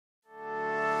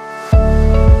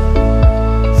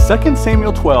2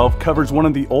 Samuel 12 covers one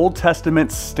of the Old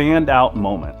Testament's standout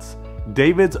moments,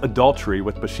 David's adultery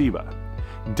with Bathsheba.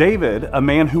 David, a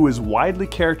man who is widely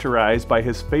characterized by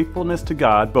his faithfulness to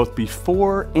God both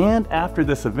before and after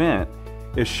this event,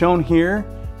 is shown here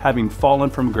having fallen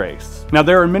from grace. Now,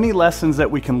 there are many lessons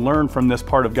that we can learn from this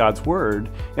part of God's Word,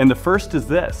 and the first is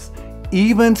this: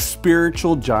 even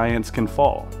spiritual giants can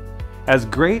fall. As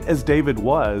great as David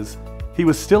was, he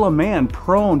was still a man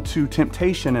prone to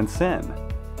temptation and sin.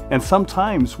 And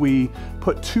sometimes we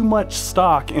put too much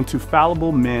stock into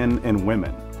fallible men and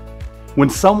women. When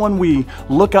someone we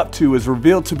look up to is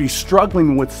revealed to be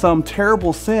struggling with some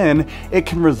terrible sin, it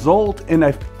can result in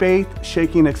a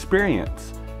faith-shaking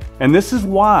experience. And this is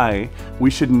why we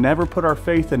should never put our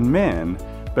faith in men,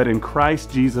 but in Christ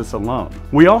Jesus alone.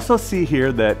 We also see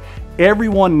here that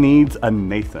everyone needs a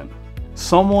Nathan,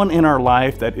 someone in our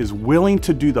life that is willing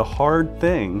to do the hard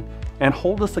thing and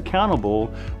hold us accountable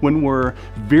when we're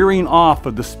veering off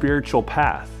of the spiritual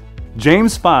path.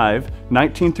 James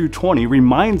 5:19-20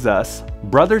 reminds us,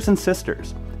 brothers and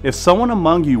sisters, if someone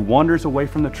among you wanders away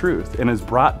from the truth and is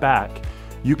brought back,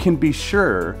 you can be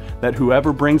sure that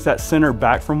whoever brings that sinner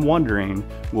back from wandering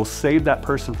will save that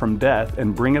person from death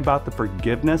and bring about the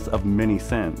forgiveness of many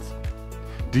sins.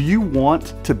 Do you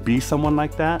want to be someone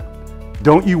like that?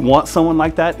 Don't you want someone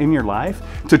like that in your life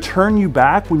to turn you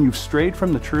back when you've strayed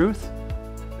from the truth?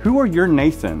 Who are your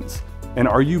Nathans, and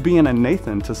are you being a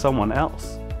Nathan to someone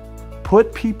else?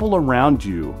 Put people around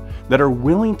you that are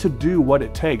willing to do what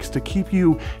it takes to keep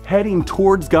you heading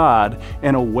towards God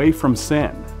and away from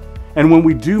sin. And when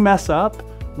we do mess up,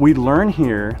 we learn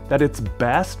here that it's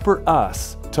best for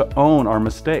us to own our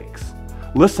mistakes.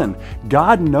 Listen,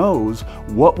 God knows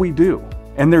what we do,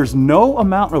 and there's no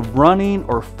amount of running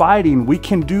or fighting we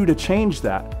can do to change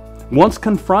that. Once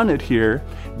confronted here,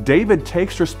 David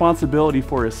takes responsibility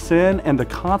for his sin and the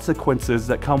consequences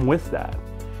that come with that.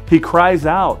 He cries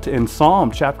out in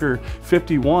Psalm chapter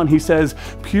 51, he says,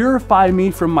 "Purify me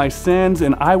from my sins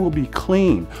and I will be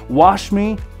clean. Wash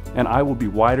me and I will be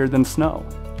whiter than snow."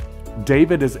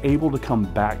 David is able to come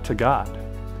back to God.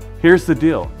 Here's the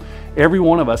deal. Every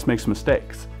one of us makes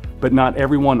mistakes, but not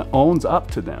everyone owns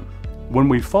up to them. When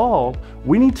we fall,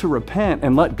 we need to repent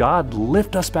and let God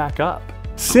lift us back up.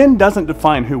 Sin doesn't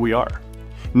define who we are.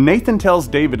 Nathan tells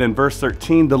David in verse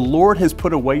 13, "The Lord has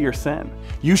put away your sin.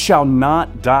 You shall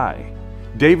not die."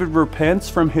 David repents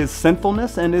from his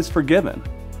sinfulness and is forgiven.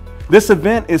 This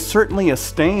event is certainly a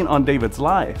stain on David's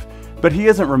life, but he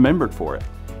isn't remembered for it.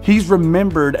 He's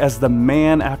remembered as the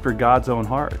man after God's own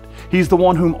heart. He's the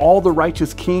one whom all the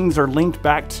righteous kings are linked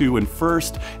back to in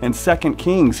 1st and 2nd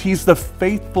Kings. He's the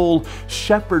faithful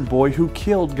shepherd boy who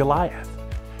killed Goliath.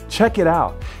 Check it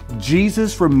out.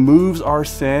 Jesus removes our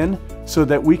sin so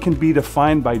that we can be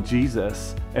defined by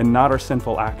Jesus and not our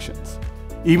sinful actions.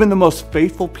 Even the most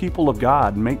faithful people of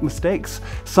God make mistakes,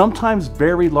 sometimes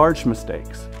very large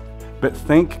mistakes. But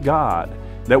thank God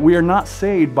that we are not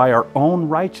saved by our own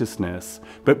righteousness,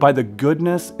 but by the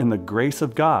goodness and the grace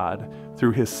of God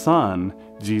through His Son,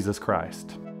 Jesus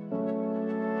Christ.